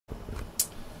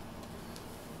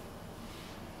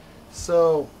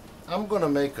So I'm going to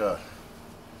make a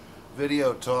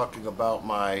video talking about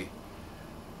my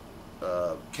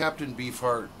Captain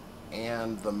Beefheart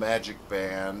and the Magic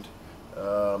Band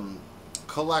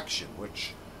collection,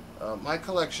 which my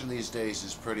collection these days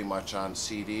is pretty much on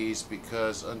CDs,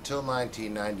 because until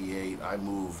 1998 I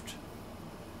moved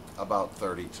about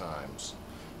 30 times,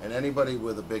 and anybody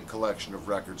with a big collection of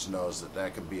records knows that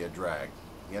that can be a drag,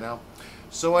 you know.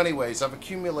 So anyways, I've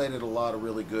accumulated a lot of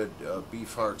really good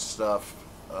Beefheart stuff.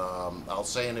 I'll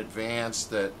say in advance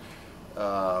that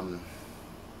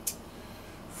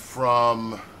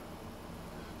from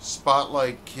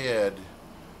Spotlight Kid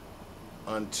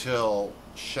until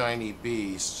Shiny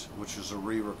Beast, which is a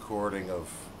re-recording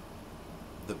of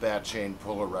the Bat Chain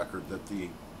Puller record that the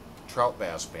TROUT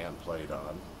Bass Band played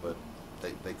on, but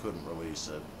they couldn't release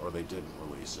it, or they didn't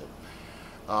release it.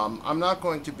 I'm not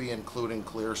going to be including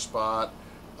Clear Spot,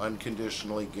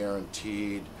 Unconditionally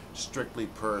Guaranteed, Strictly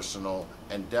Personal,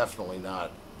 and definitely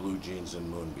not Blue Jeans and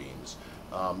Moonbeams.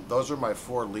 Those are my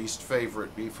four least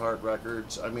favorite Beefheart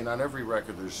records. I mean, on every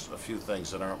record there's a few things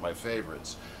that aren't my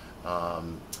favorites.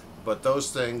 But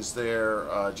those things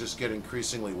there just get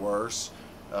increasingly worse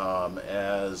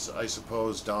as, I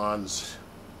suppose, Don's,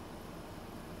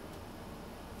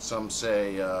 some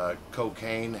say,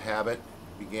 cocaine habit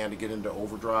began to get into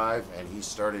overdrive, and he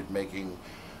started making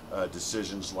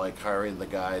decisions like hiring the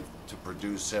guy to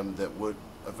produce him that would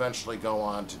eventually go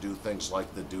on to do things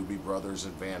like the Doobie Brothers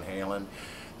and Van Halen.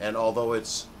 And although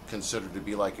it's considered to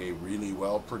be like a really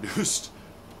well produced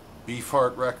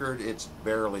Beefheart record, it's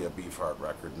barely a Beefheart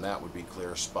record, and that would be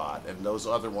Clear Spot. And those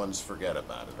other ones, forget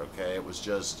about it, okay? It was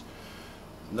just,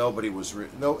 everybody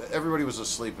was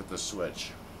asleep at the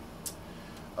switch.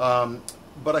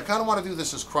 But I kind of want to do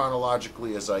this as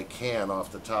chronologically as I can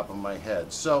off the top of my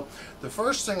head. So the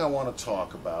first thing I want to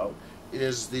talk about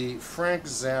is the Frank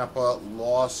Zappa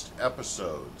Lost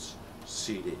Episodes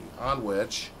CD, on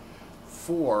which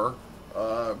four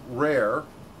rare,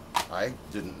 I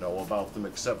didn't know about them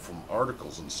except from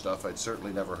articles and stuff, I'd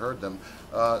certainly never heard them,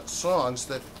 songs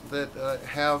that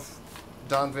have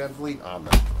Don Van Vliet on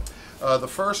them. The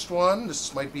first one,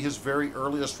 this might be his very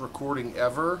earliest recording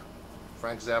ever,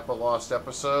 Frank Zappa Lost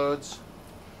Episodes,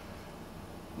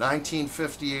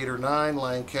 1958 or 9,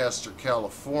 Lancaster,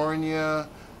 California,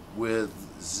 with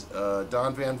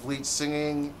Don Van Vliet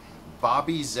singing,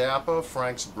 Bobby Zappa,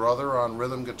 Frank's brother, on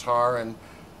rhythm guitar, and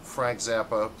Frank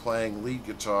Zappa playing lead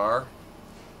guitar.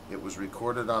 It was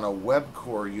recorded on a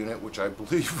Webcore unit, which I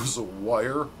believe was a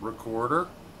wire recorder.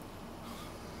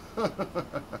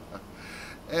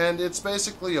 And it's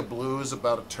basically a blues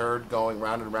about a turd going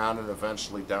round and round and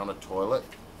eventually down a toilet.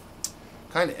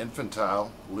 Kind of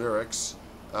infantile lyrics.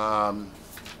 But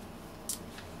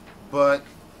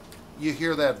you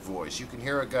hear that voice. You can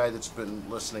hear a guy that's been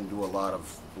listening to a lot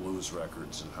of blues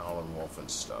records and Howlin' Wolf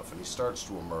and stuff, and he starts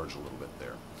to emerge a little bit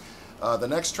there. The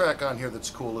next track on here that's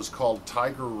cool is called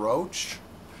Tiger Roach,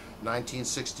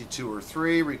 1962 or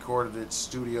 3, recorded at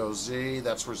Studio Z.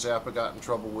 That's where Zappa got in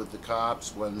trouble with the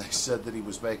cops when they said that he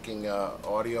was making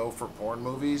audio for porn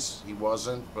movies. He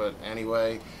wasn't, but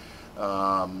anyway,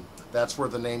 that's where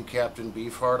the name Captain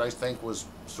Beefheart, I think, was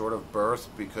sort of birthed,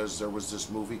 because there was this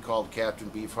movie called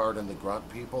Captain Beefheart and the Grunt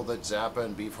People that Zappa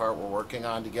and Beefheart were working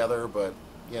on together, but,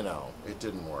 you know, it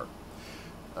didn't work.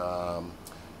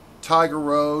 Tiger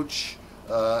Roach,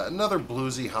 another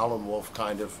bluesy Howlin' Wolf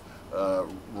kind of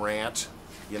rant,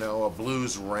 you know, a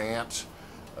blues rant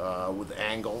with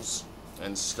angles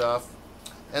and stuff.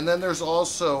 And then there's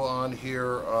also on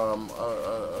here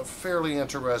a fairly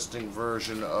interesting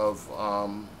version of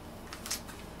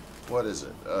what is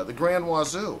it? The Grand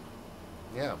Wazoo.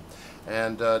 Yeah.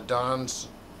 And Don's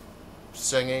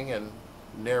singing and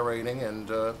narrating, and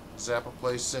Zappa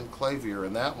plays synclavier,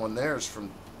 and that one there is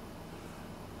from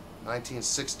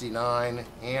 1969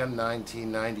 and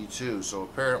 1992, so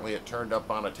apparently it turned up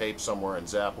on a tape somewhere and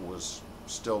Zappa was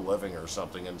still living or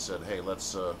something and said, hey,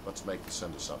 let's make this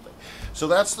into something. So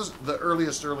that's the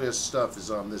earliest stuff is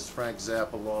on this Frank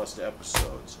Zappa Lost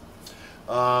Episodes.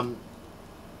 The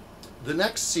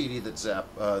next CD that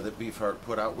Beefheart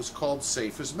put out was called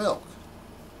Safe as Milk.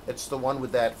 It's the one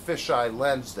with that fisheye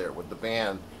lens there, with the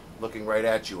band looking right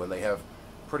at you, and they have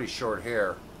pretty short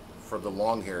hair for the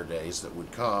long hair days that would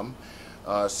come.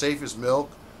 Safe as Milk,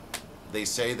 they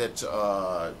say that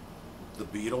the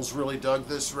Beatles really dug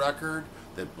this record,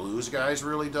 that blues guys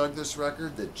really dug this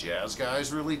record, that jazz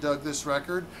guys really dug this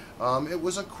record. It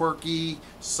was a quirky,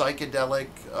 psychedelic,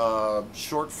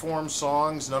 short form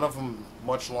songs, none of them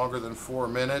much longer than 4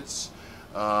 minutes,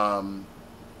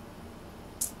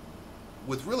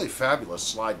 with really fabulous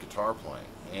slide guitar playing.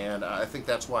 and I think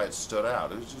that's why it stood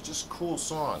out. It was just cool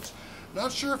songs.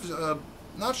 Not sure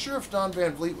if Don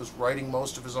Van Vliet was writing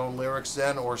most of his own lyrics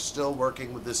then, or still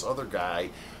working with this other guy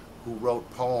who wrote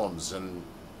poems. And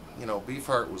you know,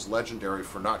 Beefheart was legendary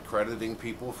for not crediting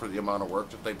people for the amount of work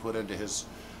that they put into his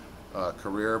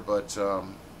career. But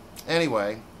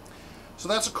anyway, so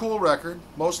that's a cool record,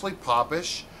 mostly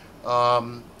popish.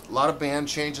 A lot of band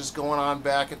changes going on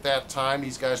back at that time.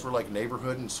 These guys were like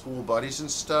neighborhood and school buddies and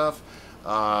stuff.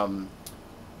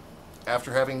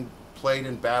 After having played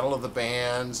in Battle of the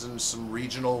Bands and some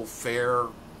regional fair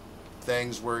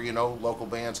things where, you know, local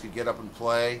bands could get up and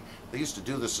play. They used to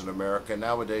do this in America.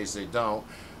 Nowadays they don't.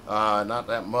 Not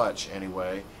that much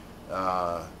anyway.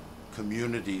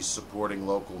 Communities supporting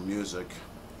local music.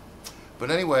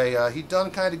 But anyway, he'd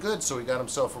done kind of good, so he got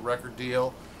himself a record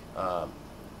deal.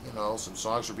 You know, some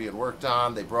songs were being worked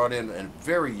on. They brought in a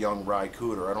very young Ry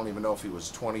Cooder. I don't even know if he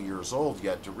was 20 years old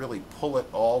yet, to really pull it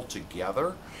all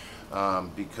together.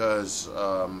 Because,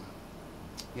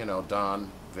 you know,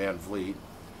 Don Van Vliet,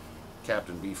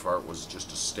 Captain Beefheart was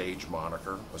just a stage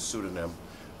moniker, a pseudonym,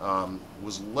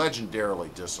 was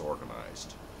legendarily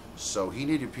disorganized. So he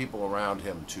needed people around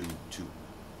him to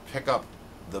pick up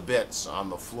the bits on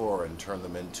the floor and turn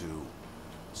them into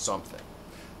something.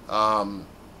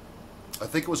 I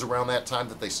think it was around that time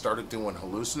that they started doing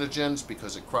hallucinogens,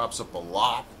 because it crops up a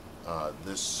lot.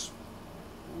 This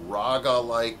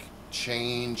raga-like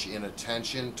change in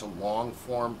attention to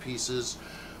long-form pieces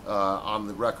on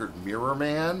the record Mirror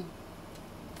Man.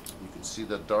 You can see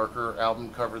the darker album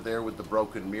cover there with the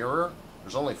broken mirror.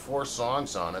 There's only 4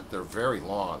 songs on it. They're very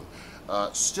long.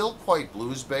 Still quite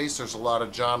blues-based. There's a lot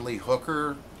of John Lee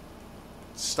Hooker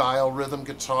style rhythm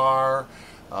guitar.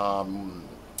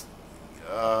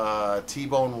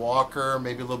 T-Bone Walker,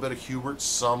 maybe a little bit of Hubert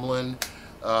Sumlin.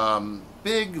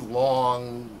 Big,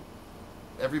 long,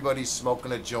 everybody's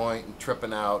smoking a joint and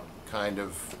tripping out kind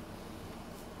of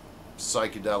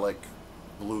psychedelic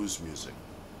blues music.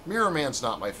 Mirror Man's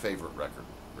not my favorite record,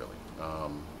 really.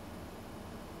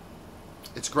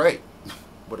 It's great,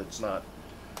 but it's not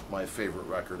my favorite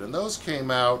record. And those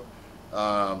came out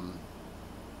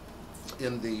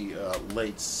in the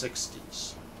late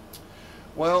 60s.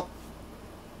 Well,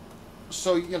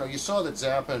 so, you know, you saw that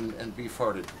Zapp and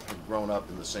Beefheart had grown up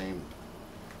in the same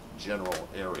general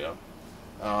area,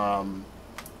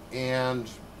 and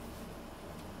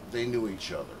they knew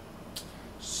each other.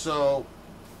 So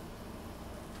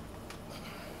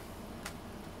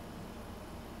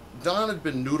Don had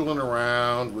been noodling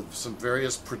around with some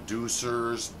various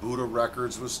producers. Buddha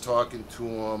Records was talking to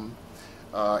him.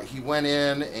 He went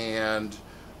in and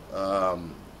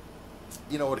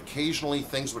you know, occasionally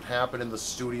things would happen in the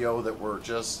studio that were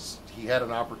just, he had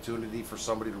an opportunity for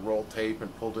somebody to roll tape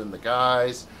and pulled in the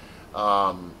guys.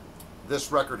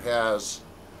 This record has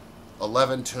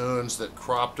 11 tunes that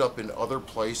cropped up in other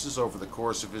places over the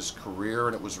course of his career,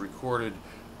 and it was recorded,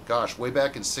 gosh, way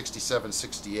back in 67,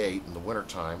 68, in the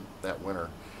wintertime, that winter.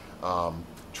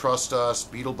 Trust Us,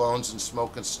 Beetlebones and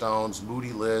Smoking Stones,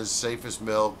 Moody Liz, Safe as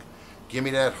Milk, Gimme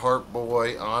That Heart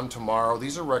Boy, On Tomorrow.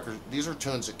 These are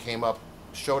tunes that came up,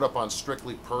 showed up on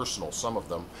Strictly Personal, some of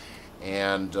them,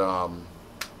 and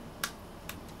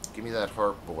Gimme That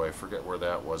Heart Boy, I forget where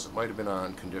that was. It might have been on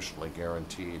Unconditionally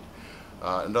Guaranteed.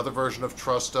 Another version of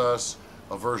Trust Us,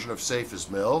 a version of Safe as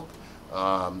Milk,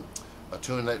 a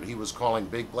tune that he was calling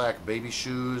Big Black Baby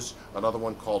Shoes, another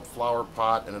one called Flower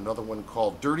Pot, and another one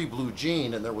called Dirty Blue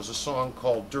Jean. And there was a song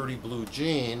called Dirty Blue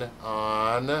Jean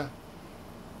on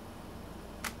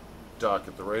Doc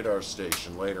at the Radar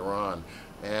Station later on.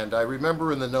 And I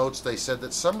remember in the notes they said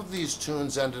that some of these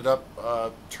tunes ended up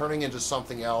turning into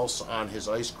something else on his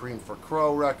Ice Cream for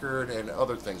Crow record and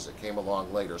other things that came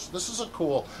along later. So this is a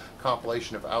cool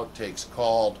compilation of outtakes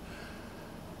called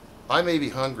I May Be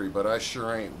Hungry, But I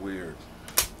Sure Ain't Weird.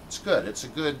 It's good. It's a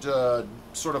good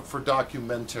sort of for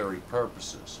documentary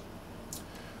purposes.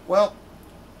 Well,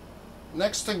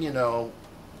 next thing you know,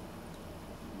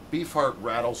 Beefheart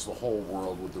rattles the whole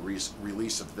world with the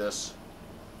release of this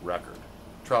record.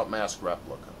 Trout Mask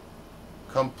Replica.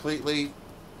 Completely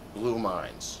blew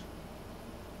minds.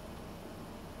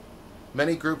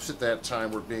 Many groups at that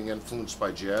time were being influenced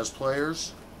by jazz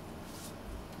players.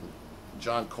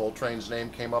 John Coltrane's name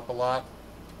came up a lot.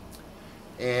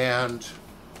 And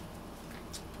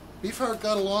Beefheart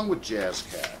got along with jazz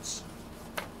cats.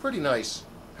 Pretty nice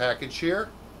package here,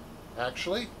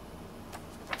 actually.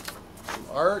 Some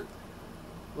art,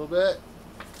 a little bit.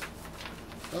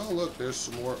 Oh, look, there's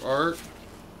some more art.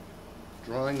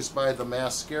 Drawings by the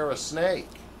Mascara Snake.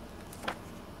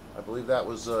 I believe that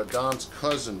was Don's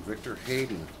cousin, Victor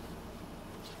Hayden.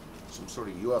 Some sort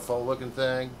of UFO looking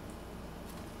thing.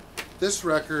 This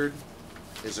record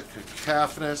is a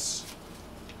cacophonous,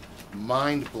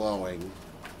 mind-blowing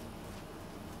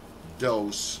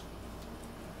dose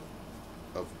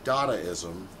of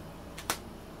Dadaism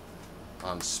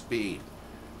on speed,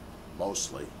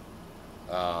 mostly.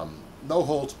 No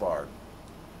holds barred.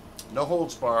 No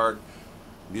holds barred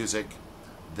music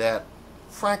that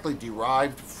frankly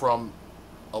derived from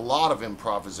a lot of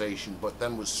improvisation, but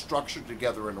then was structured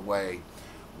together in a way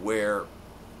where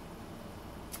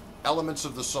elements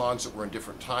of the songs that were in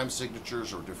different time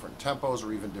signatures or different tempos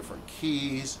or even different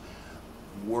keys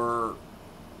were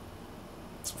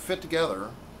fit together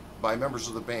by members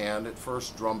of the band. At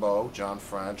first Drumbo, John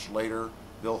French, later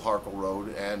Bill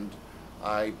HARKLEROAD, and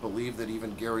I believe that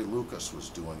even Gary Lucas was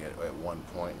doing it at one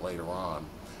point later on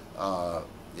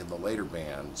in the later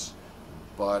bands.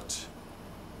 But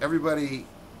everybody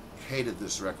hated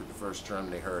this record the first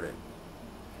time they heard it.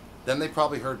 Then they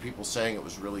probably heard people saying it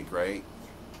was really great,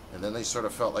 and then they sort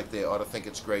of felt like they ought to think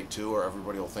it's great too, or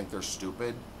everybody will think they're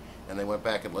stupid, and they went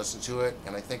back and listened to it,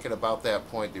 and I think at about that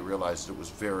point they realized it was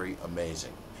very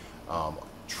amazing.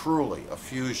 Truly a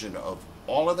fusion of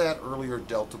all of that earlier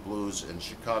Delta blues and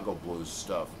Chicago blues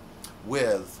stuff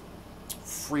with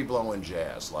free-blowing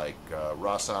jazz, like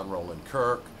Rahsaan Roland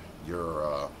Kirk,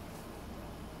 your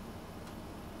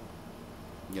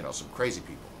you know, some crazy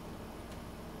people,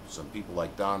 some people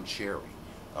like Don Cherry,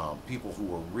 people who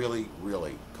were really,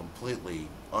 really completely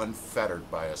unfettered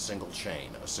by a single chain,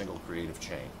 a single creative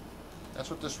chain. That's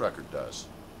what this record does.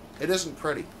 It isn't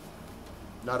pretty,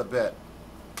 not a bit,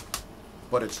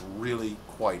 but it's really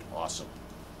quite awesome.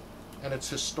 And it's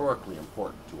historically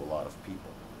important to a lot of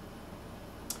people.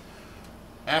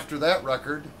 After that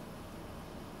record,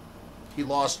 he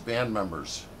lost band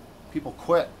members. People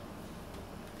quit.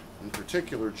 In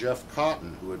particular, Jeff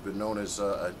Cotton, who had been known as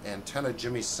Antennae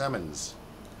Jimmy Semens.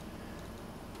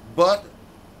 But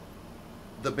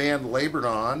the band labored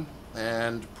on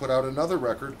and put out another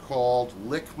record called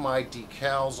Lick My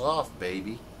Decals Off,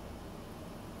 Baby.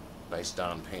 Nice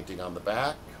Don painting on the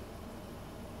back.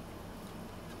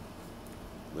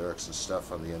 Lyrics and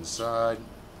stuff on the inside.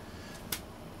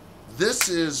 This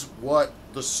is what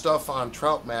the stuff on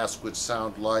Trout Mask would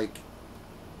sound like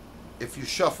if you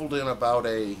shuffled in about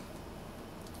a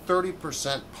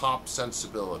 30% pop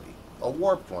sensibility. A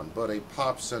warped one, but a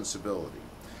pop sensibility.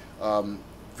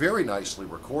 Very nicely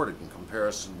recorded in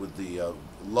comparison with the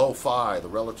lo-fi, the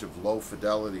relative low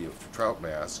fidelity of Trout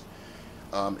Mask.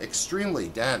 Extremely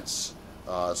dense.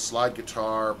 Slide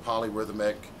guitar,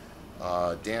 polyrhythmic,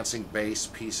 dancing bass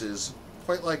pieces,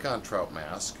 quite like on Trout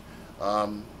Mask.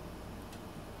 I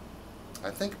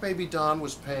think maybe Don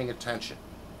was paying attention,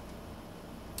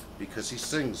 because he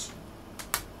sings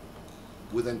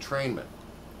with entrainment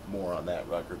more on that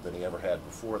record than he ever had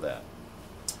before that.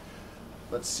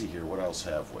 Let's see here, what else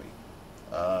have we?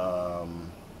 I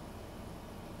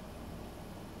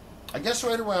guess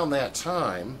right around that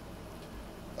time,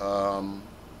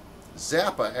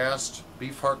 Zappa asked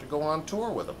Beefheart to go on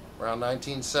tour with him, around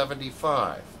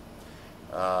 1975.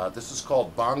 This is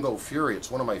called Bongo Fury.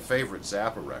 It's one of my favorite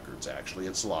Zappa records, actually.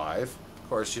 It's live. Of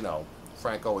course, you know,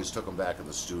 Frank always took him back in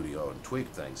the studio and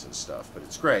tweaked things and stuff, but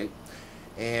it's great.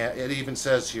 And it even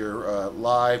says here,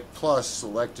 live plus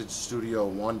selected studio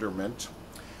wonderment.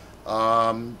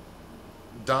 Don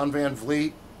Van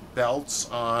Vliet belts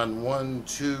on 1,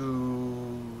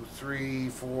 2, 3,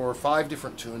 4, 5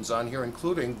 different tunes on here,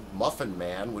 including Muffin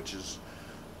Man, which is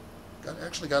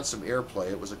actually got some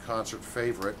airplay. It was a concert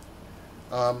favorite.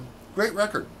 Great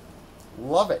record.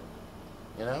 Love it.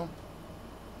 You know?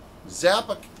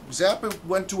 Zappa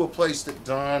went to a place that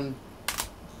Don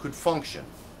could function,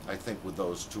 I think, with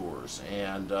those tours,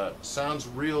 and sounds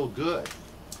real good.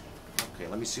 Okay,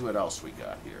 let me see what else we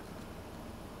got here.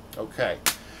 Okay,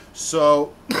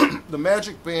 so the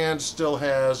Magic Band still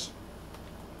has,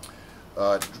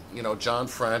 you know, John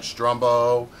French,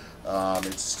 Drumbo.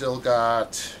 It's still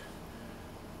got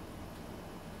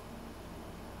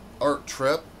Art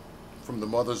Tripp from the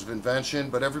Mothers of Invention,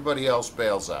 but everybody else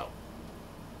bails out.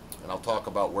 And I'll talk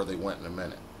about where they went in a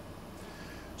minute.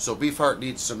 So Beefheart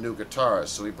needs some new guitarists.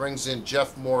 So he brings in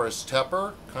Jeff Morris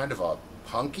Tepper, kind of a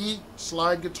punky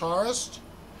slide guitarist,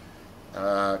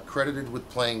 credited with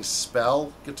playing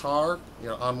spell guitar, you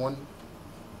know,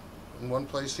 in one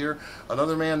place here.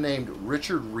 Another man named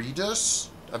Richard Reedus.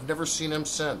 I've never seen him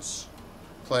since.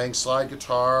 Playing slide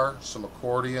guitar, some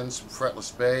accordion, some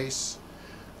fretless bass.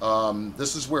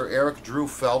 This is where Eric Drew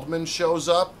Feldman shows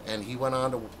up, and he went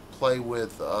on to play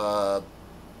with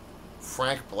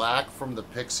Frank Black from the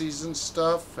Pixies and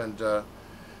stuff, and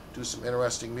do some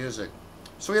interesting music.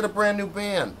 So he had a brand new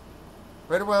band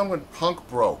right around when punk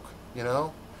broke, you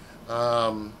know.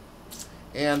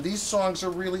 And these songs are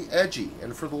really edgy,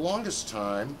 and for the longest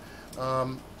time,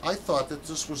 I thought that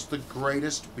this was the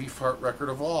greatest Beefheart record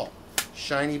of all.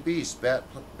 Shiny Beast, Bat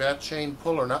Chain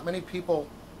Puller. Not many people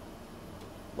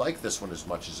like this one as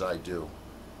much as I do.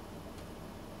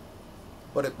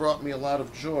 But it brought me a lot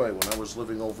of joy when I was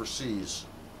living overseas.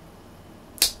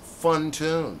 Fun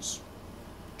tunes.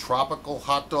 Tropical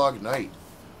Hot Dog Night.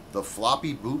 The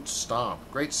Floppy Boot Stomp.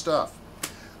 Great stuff.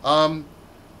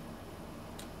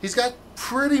 He's got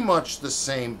pretty much the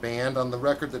same band on the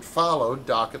record that followed,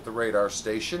 Dock at the Radar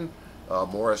Station.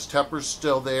 Morris Tepper's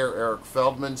still there, Eric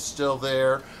Feldman's still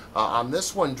there. On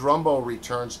this one, Drumbo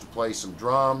returns to play some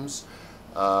drums,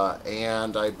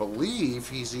 and I believe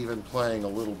he's even playing a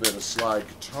little bit of slide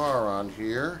guitar on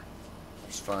here.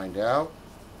 Let's find out.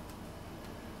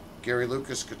 Gary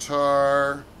Lucas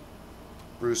guitar,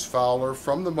 Bruce Fowler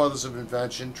from the Mothers of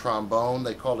Invention, trombone,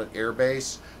 they called it air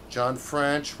bass. John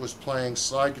French was playing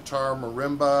slide guitar,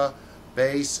 marimba,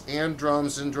 bass, and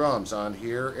drums on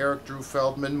here. Eric Drew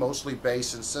Feldman, mostly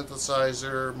bass and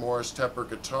synthesizer. Morris Tepper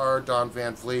guitar. Don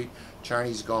Van Vliet,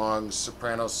 Chinese gongs,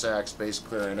 soprano sax, bass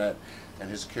clarinet, and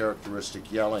his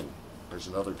characteristic yelling. There's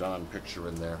another Don picture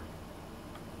in there.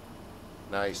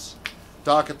 Nice.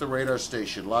 Dock at the Radar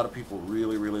Station. A lot of people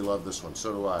really, really love this one.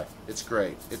 So do I. It's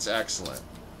great. It's excellent.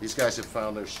 These guys have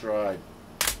found their stride.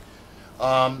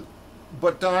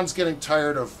 But Don's getting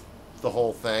tired of the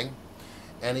whole thing.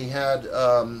 And he had,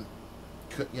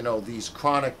 you know, these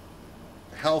chronic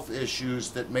health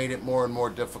issues that made it more and more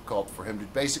difficult for him to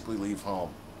basically leave home.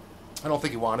 I don't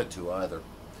think he wanted to either.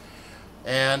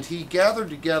 And he gathered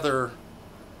together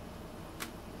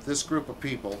this group of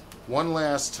people one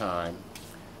last time,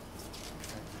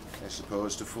 I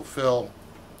suppose, to fulfill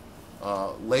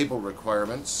label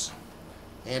requirements.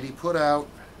 And he put out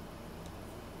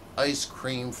Ice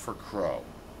Cream for Crow.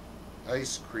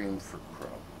 Ice Cream for Crow.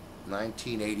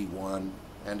 1981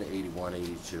 and 81,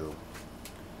 82.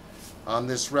 On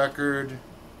this record,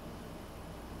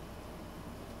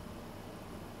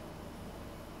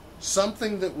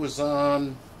 something that was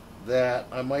on that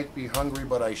I Might Be Hungry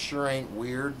But I Sure Ain't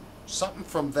Weird, something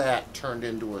from that turned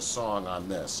into a song on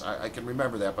this. I can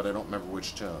remember that, but I don't remember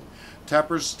which tune.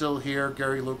 Tepper's still here.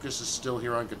 Gary Lucas is still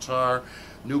here on guitar.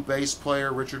 New bass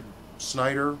player, Richard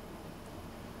Snyder.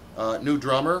 New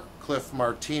drummer, Cliff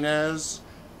Martinez.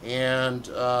 And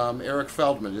Eric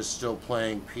Feldman is still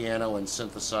playing piano and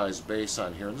synthesized bass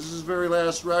on here. This is his very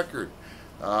last record.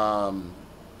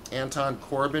 Anton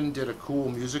Corbin did a cool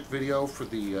music video for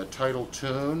the title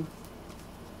tune.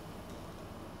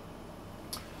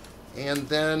 And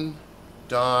then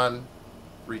Don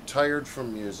retired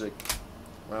from music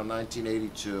around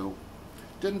 1982.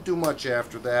 Didn't do much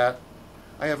after that.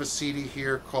 I have a CD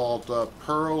here called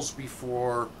Pearls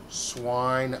Before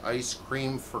Swine, Ice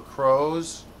Cream for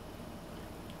Crows.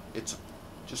 It's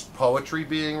just poetry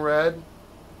being read,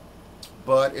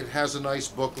 but it has a nice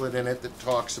booklet in it that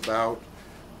talks about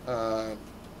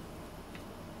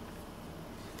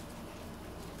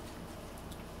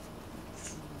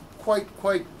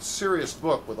quite serious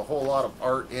book with a whole lot of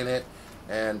art in it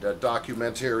and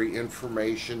documentary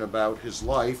information about his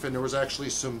life, and there was actually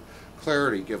some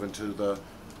clarity given to the,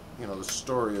 you know, the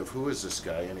story of who is this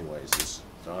guy anyways, this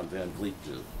Don Van Vliet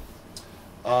dude.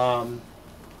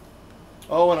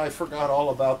 Oh, and I forgot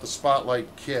all about the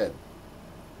Spotlight Kid.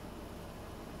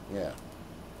 Yeah.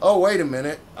 Oh, wait a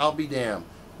minute. I'll be damned.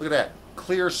 Look at that.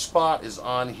 Clear Spot is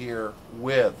on here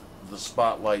with the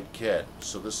Spotlight Kid.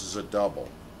 So this is a double.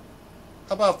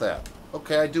 How about that?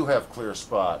 Okay, I do have Clear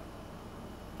Spot.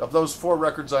 Of those 4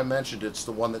 records I mentioned, it's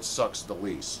the one that sucks the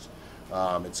least.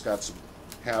 It's got some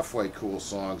halfway cool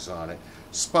songs on it.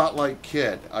 Spotlight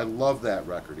Kid. I love that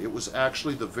record. It was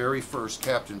actually the very first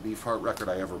Captain Beefheart record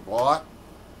I ever bought.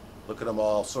 Look at them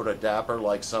all sort of dapper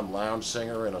like some lounge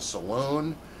singer in a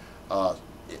saloon.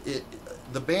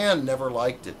 The band never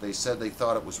liked it. They said they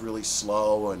thought it was really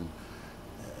slow and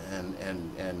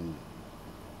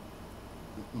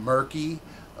murky.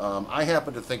 I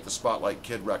happen to think the Spotlight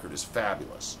Kid record is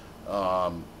fabulous.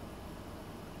 I'm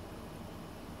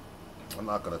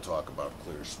not going to talk about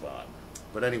Clear Spot.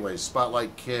 But anyway,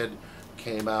 Spotlight Kid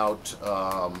came out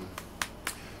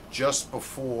just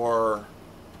before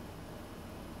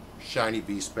Shiny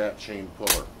Beast, Bat Chain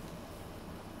Puller.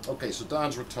 Okay, so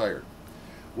Don's retired.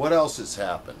 What else has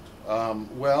happened?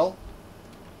 Well,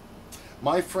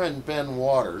 my friend Ben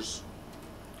Waters,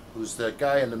 who's that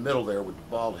guy in the middle there with the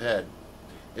bald head,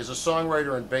 is a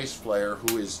songwriter and bass player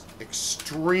who is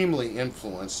extremely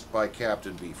influenced by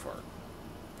Captain Beefheart.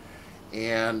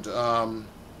 And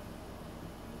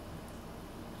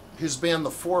his band,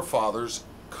 The Forefathers,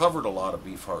 covered a lot of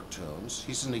Beefheart tunes.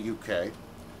 He's in the UK.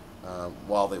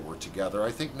 while they were together.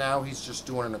 I think now he's just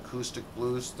doing an acoustic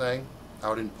blues thing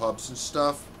out in pubs and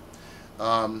stuff.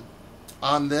 On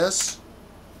this,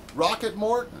 Rockette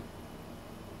Morton.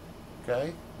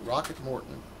 Okay, Rockette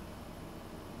Morton.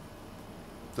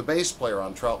 The bass player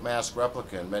on TROUT Mask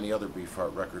Replica and many other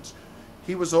Beefheart records.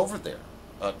 He was over there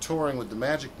touring with the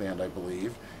Magic Band, I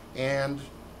believe, and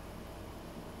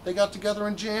they got together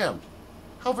and jammed.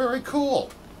 How very cool.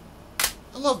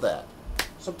 I love that.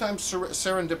 Sometimes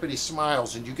serendipity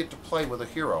smiles and you get to play with a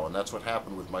hero, and that's what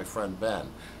happened with my friend Ben.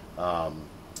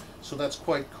 So that's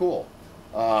quite cool.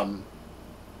 The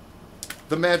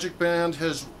Magic Band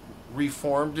has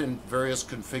reformed in various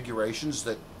configurations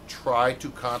that try to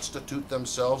constitute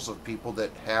themselves of people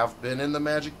that have been in the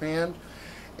Magic Band.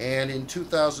 And in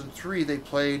 2003 they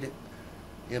played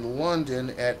in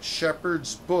London at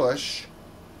Shepherd's Bush,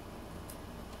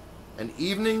 an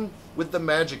evening with the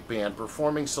Magic Band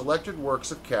performing selected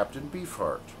works of Captain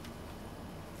Beefheart.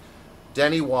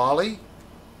 Denny Wally,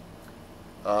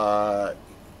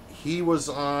 he was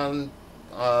on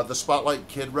the Spotlight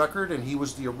Kid record, and he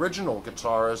was the original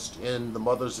guitarist in the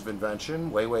Mothers of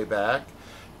Invention way back.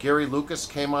 Gary Lucas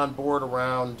came on board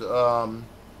around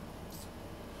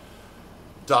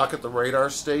Doc at the Radar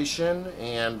Station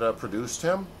and produced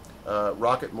him.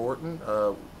 Rockette Morton,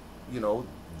 you know,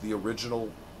 the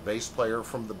original bass player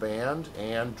from the band,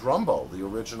 and Drumbo, the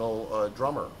original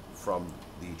drummer from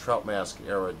the Trout Mask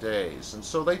era days. And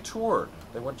so they toured.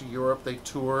 They went to Europe, they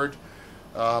toured.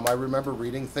 I remember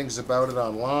reading things about it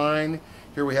online.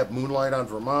 Here we have Moonlight on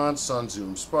Vermont, Sun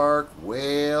Zoom Spark,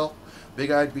 Whale,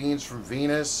 Big Eyed Beans from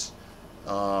Venus,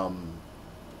 Dropout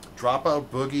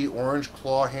Boogie, Orange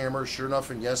Claw Hammer, Sure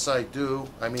Enough and Yes I Do.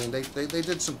 I mean, they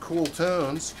did some cool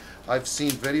tunes. I've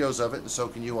seen videos of it, and so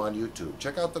can you on YouTube.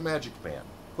 Check out the Magic Band.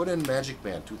 Put in Magic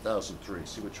Band 2003,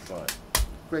 see what you find.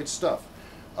 Great stuff.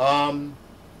 Okay,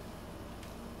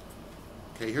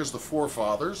 here's the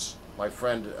Forefathers, my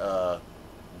friend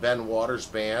Ben Waters'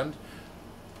 band,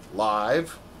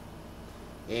 live.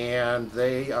 And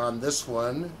they, on this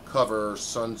one, cover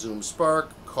Sun Zoom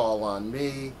Spark, Call on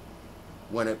Me,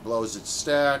 When It Blows It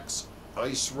Stacks,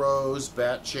 Ice Rose,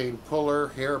 Bat Chain Puller,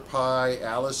 Hair Pie,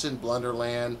 Alice in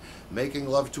Blunderland, Making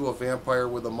Love to a Vampire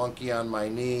with a Monkey on My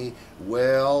Knee,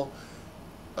 Well,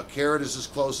 A Carrot is as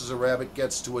Close as a Rabbit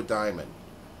Gets to a Diamond.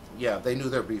 Yeah, they knew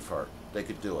their Beefheart. They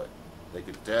could do it. They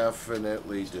could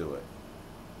definitely do it.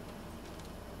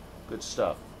 Good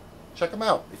stuff. Check them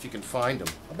out if you can find them.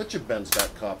 I bet you Ben's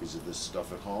got copies of this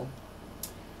stuff at home.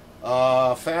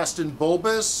 Fast and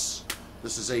Bulbous.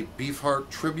 This is a Beefheart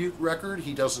tribute record.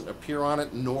 He doesn't appear on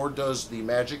it, nor does the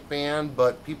Magic Band,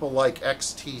 but people like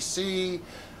XTC,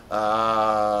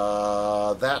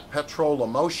 That Petrol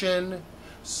Emotion,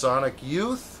 Sonic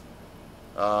Youth,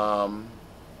 and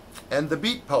the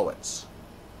Beat Poets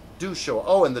do show.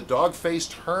 Oh, and the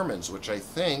Dog-Faced Hermans, which I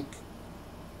think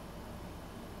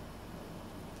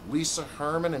Lisa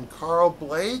Herman and Carl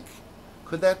Blake,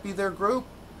 could that be their group?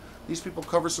 These people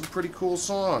cover some pretty cool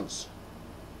songs.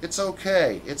 It's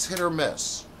okay. It's hit or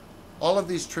miss. All of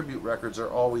these tribute records are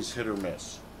always hit or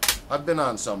miss. I've been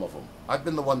on some of them. I've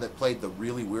been the one that played the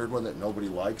really weird one that nobody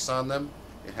likes on them.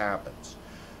 It happens.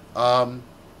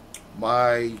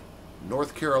 My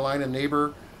North Carolina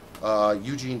neighbor,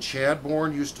 Eugene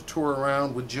Chadbourne, used to tour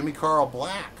around with Jimmy Carl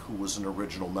Black, who was an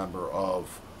original member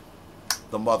of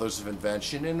the Mothers of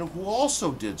Invention, and who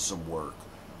also did some work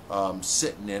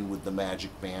sitting in with the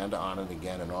Magic Band on and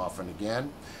again and off and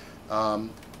again.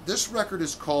 This record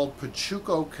is called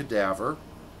Pachuco Cadaver,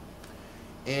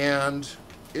 and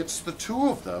it's the two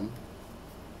of them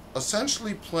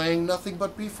essentially playing nothing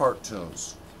but Beefheart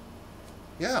tunes.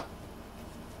 Yeah,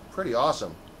 pretty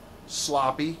awesome.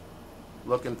 Sloppy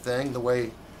looking thing, the way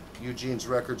Eugene's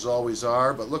records always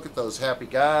are, but look at those happy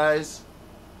guys.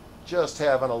 Just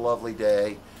having a lovely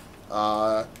day.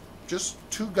 Just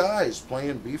two guys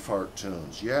playing Beefheart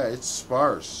tunes. Yeah, it's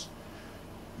sparse.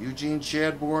 Eugene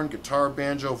Chadbourne, guitar,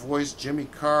 banjo, voice. Jimmy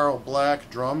Carl Black,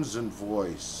 drums and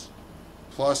voice.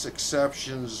 Plus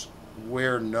exceptions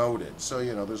where noted. So,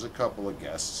 you know, there's a couple of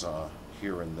guests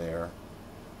here and there.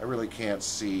 I really can't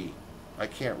see. I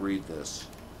can't read this.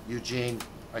 Eugene,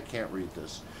 I can't read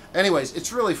this. Anyways,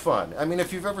 it's really fun. I mean,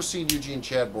 if you've ever seen Eugene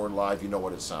Chadbourne live, you know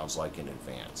what it sounds like in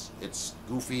advance. It's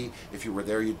goofy. If you were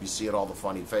there, you'd be seeing all the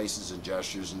funny faces and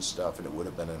gestures and stuff, and it would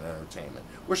have been an entertainment.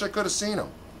 Wish I could have seen him.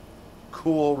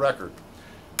 Cool record.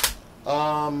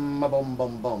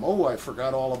 Oh, I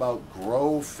forgot all about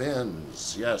Grow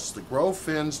Fins. Yes, the Grow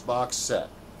Fins box set,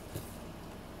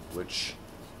 which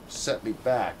set me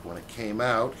back when it came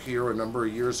out here a number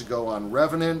of years ago on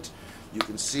Revenant. You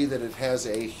can see that it has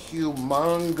a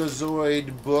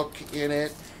humongozoid book in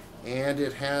it, and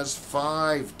it has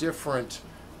 5 different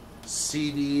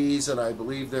CDs, and I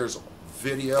believe there's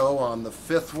video on the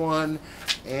 5th one,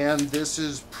 and this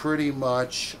is pretty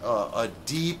much a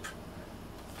deep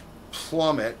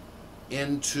plummet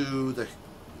into the,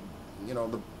 you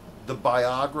know, the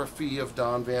biography of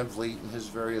Don Van Vliet and his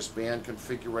various band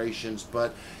configurations,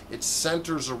 but it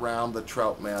centers around the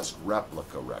Trout Mask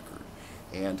replica record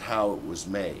and how it was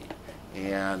made.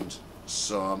 And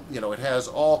some, you know, it has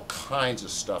all kinds of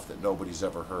stuff that nobody's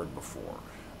ever heard before.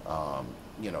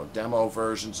 You know, demo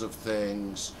versions of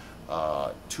things,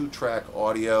 2-track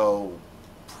audio,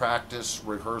 practice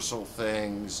rehearsal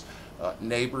things,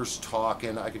 neighbors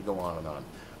talking. I could go on and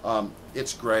on.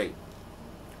 It's great.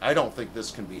 I don't think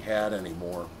this can be had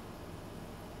anymore.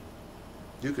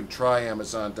 You can try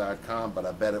Amazon.com, but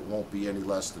I bet it won't be any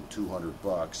less than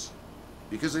 $200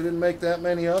 because they didn't make that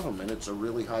many of them, and it's a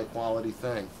really high quality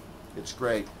thing. It's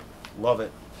great. Love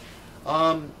it.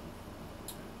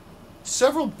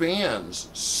 Several bands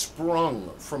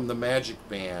sprung from the Magic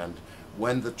Band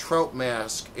when the Trout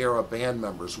Mask era band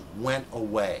members went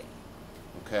away.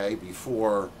 Okay,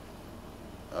 before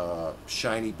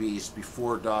Shiny Beast,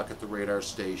 before Doc at the Radar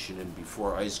Station, and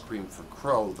before Ice Cream for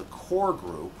Crow, the core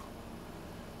group,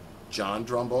 John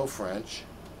Drumbo French,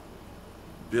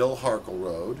 Bill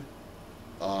HARKLEROAD,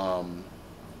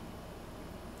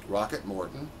 Rockette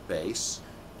Morton, bass,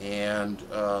 and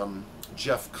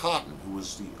Jeff Cotton, who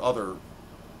was the other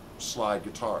slide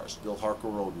guitarist. Bill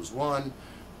HARKLEROAD was one,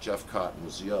 Jeff Cotton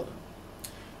was the other.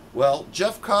 Well,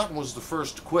 Jeff Cotton was the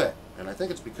first to quit, and I think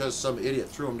it's because some idiot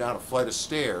threw him down a flight of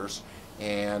stairs,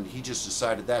 and he just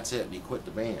decided that's it, and he quit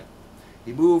the band.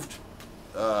 He moved,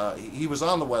 he was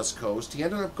on the West Coast. He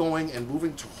ended up going and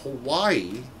moving to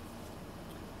Hawaii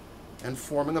and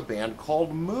forming a band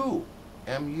called Moo,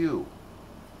 M-U.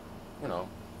 You know,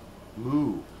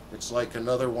 Moo. It's like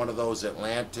another one of those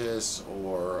Atlantis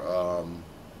or,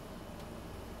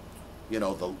 you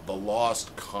know, the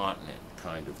Lost Continent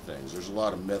kind of things. There's a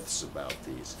lot of myths about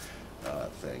these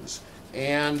things.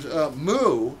 And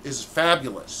Moo is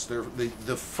fabulous. They're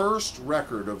the first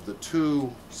record of the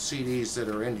 2 CDs that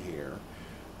are in here.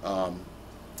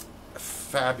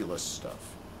 Fabulous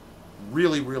stuff.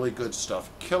 Really, really good stuff.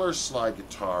 Killer slide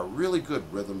guitar, really good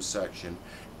rhythm section,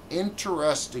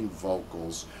 interesting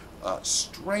vocals,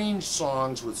 strange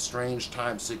songs with strange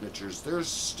time signatures. There's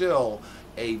still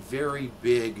a very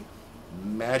big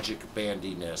magic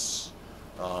bandiness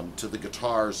to the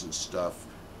guitars and stuff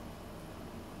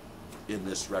in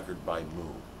this record by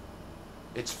Moo.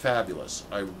 It's fabulous.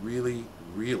 I really,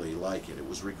 really like it. It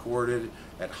was recorded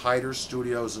at Hyder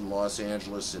Studios in Los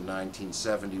Angeles in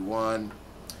 1971.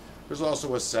 There's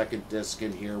also a second disc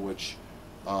in here which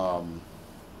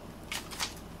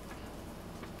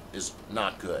is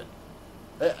not good.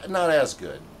 Not as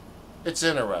good. It's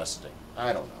interesting.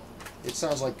 I don't know. It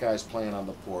sounds like guys playing on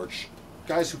the porch.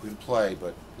 Guys who can play,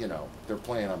 but, you know, they're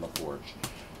playing on the porch.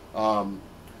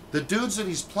 The dudes that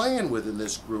he's playing with in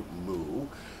this group, Moo,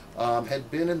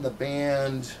 had been in the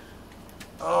band,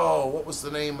 oh, what was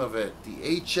the name of it?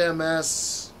 The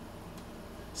HMS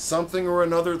something or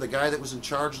another. The guy that was in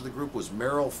charge of the group was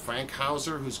Merrill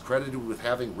Frankhauser, who's credited with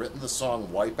having written the song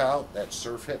Wipeout, that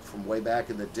surf hit from way back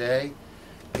in the day.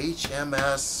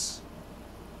 HMS,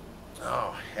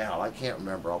 oh hell, I can't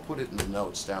remember. I'll put it in the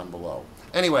notes down below.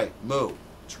 Anyway, Moo,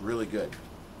 it's really good.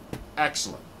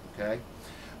 Excellent, okay?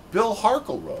 Bill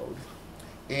HARKLEROAD,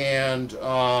 and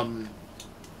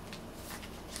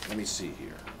let me see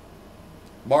here.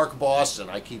 Mark Boston,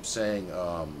 I keep saying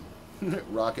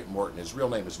Rockette Morton. His real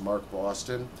name is Mark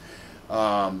Boston.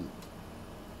 Bill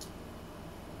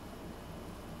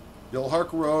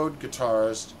HARKLEROAD,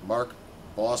 guitarist, Mark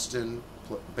Boston,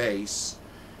 bass,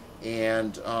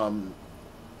 and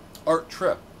Art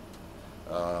Tripp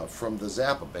from the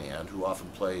Zappa band, who often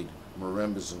played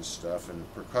marimbas and stuff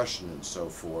and percussion and so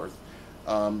forth,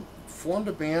 formed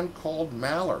a band called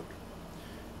MALLARD.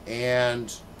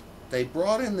 And they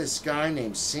brought in this guy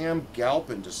named Sam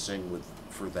Galpin to sing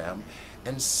for them.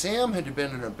 And Sam had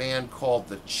been in a band called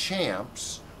The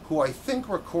Champs, who I think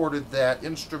recorded that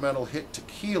instrumental hit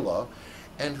Tequila,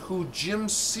 and who Jim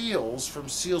Seals from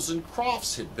Seals and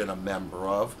Crofts had been a member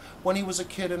of when he was a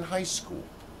kid in high school.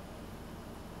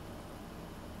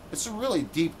 It's a really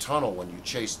deep tunnel when you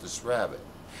chase this rabbit.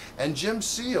 And Jim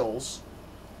Seals,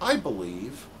 I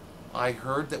believe, I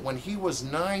heard that when he was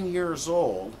 9 years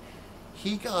old,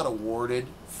 he got awarded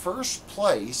first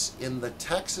place in the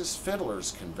Texas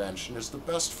Fiddlers Convention as the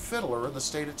best fiddler in the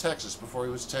state of Texas before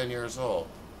he was 10 years old.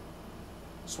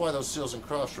 That's why those Seals and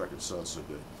Crofts records sound so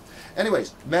good.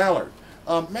 Anyways, MALLARD.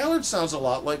 MALLARD sounds a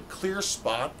lot like Clear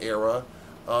Spot era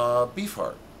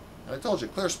Beefheart. And I told you,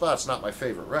 Clear Spot's not my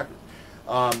favorite record.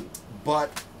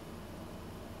 But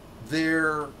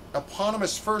their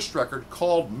eponymous first record,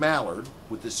 called Mallard,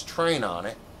 with this train on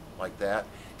it, like that,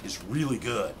 is really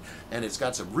good. And it's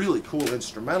got some really cool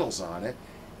instrumentals on it.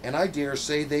 And I dare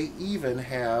say they even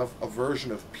have a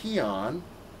version of Peon,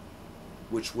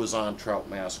 which was on Trout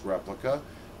Mask Replica,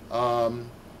 on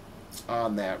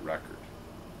that record.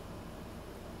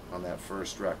 On that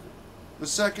first record. The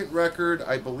second record,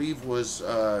 I believe, was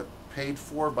paid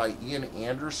for by Ian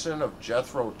Anderson of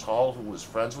Jethro Tull, who was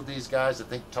friends with these guys. I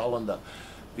think Tull and the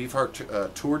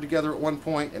Beefheart toured together at one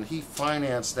point, and he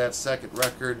financed that second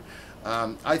record.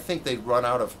 I think they'd run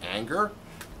out of anger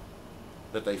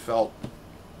that they felt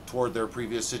toward their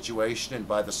previous situation, and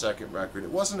by the second record, it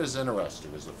wasn't as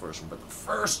interesting as the first one, but the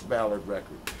first Mallard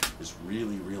record is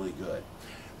really, really good.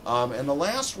 And the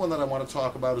last one that I want to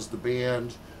talk about is the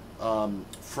band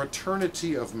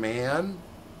Fraternity of Man,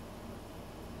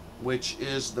 which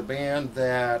is the band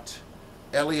that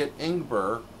Elliot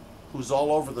Ingber, who's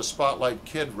all over the Spotlight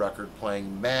Kid record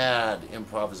playing mad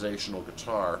improvisational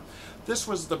guitar, this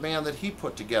was the band that he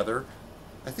put together.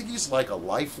 I think he's like a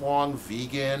lifelong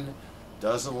vegan,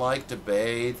 doesn't like to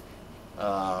bathe,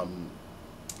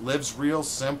 lives real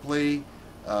simply,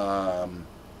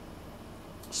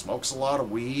 smokes a lot of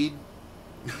weed.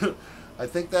 I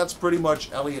think that's pretty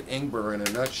much Elliot Ingber in a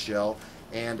nutshell.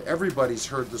 And everybody's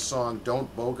heard the song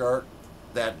Don't Bogart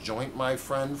That Joint, My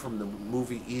Friend, from the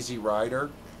movie Easy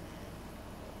Rider.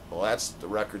 Well, that's the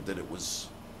record that it was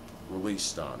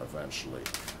released on eventually.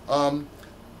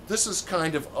 This is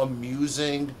kind of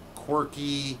amusing,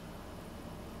 quirky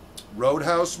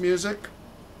Roadhouse music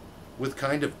with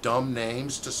kind of dumb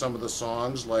names to some of the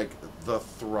songs, like The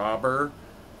Throbber,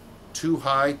 Too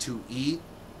High to Eat,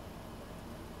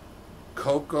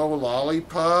 Cocoa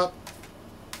Lollipop,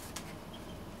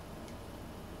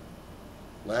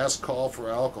 Last Call for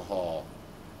Alcohol,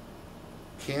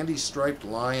 Candy Striped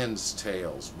Lion's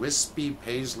Tails, Wispy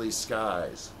Paisley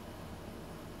Skies.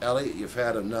 Elliot, you've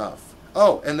had enough.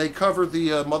 Oh, and they covered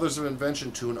the Mothers of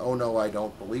Invention tune, Oh No, I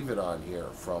Don't Believe It, on here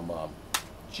from,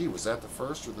 gee, was that the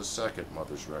first or the second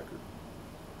Mothers record?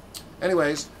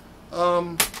 Anyways,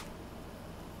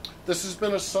 this has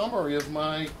been a summary of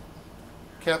my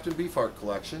Captain Beefheart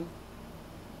collection.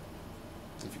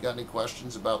 If you got any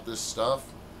questions about this stuff,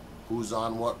 who's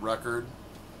on what record,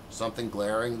 something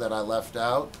glaring that I left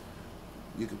out,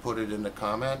 you can put it in the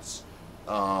comments.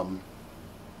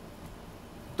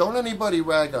 Don't anybody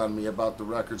rag on me about the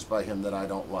records by him that I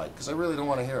don't like, because I really don't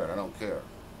want to hear it. I don't care.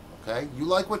 Okay? You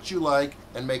like what you like,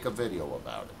 and make a video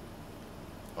about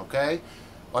it. Okay?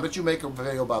 Why don't you make a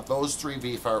video about those 3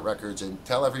 Beefheart records and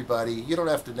tell everybody, you don't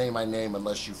have to name my name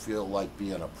unless you feel like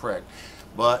being a prick,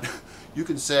 but you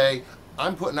can say,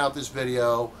 I'm putting out this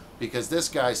video because this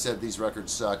guy said these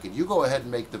records suck, and you go ahead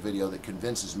and make the video that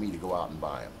convinces me to go out and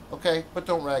buy them. Okay? But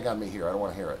don't rag on me here. I don't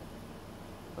want to hear it.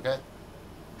 Okay?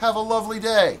 Have a lovely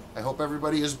day. I hope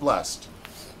everybody is blessed.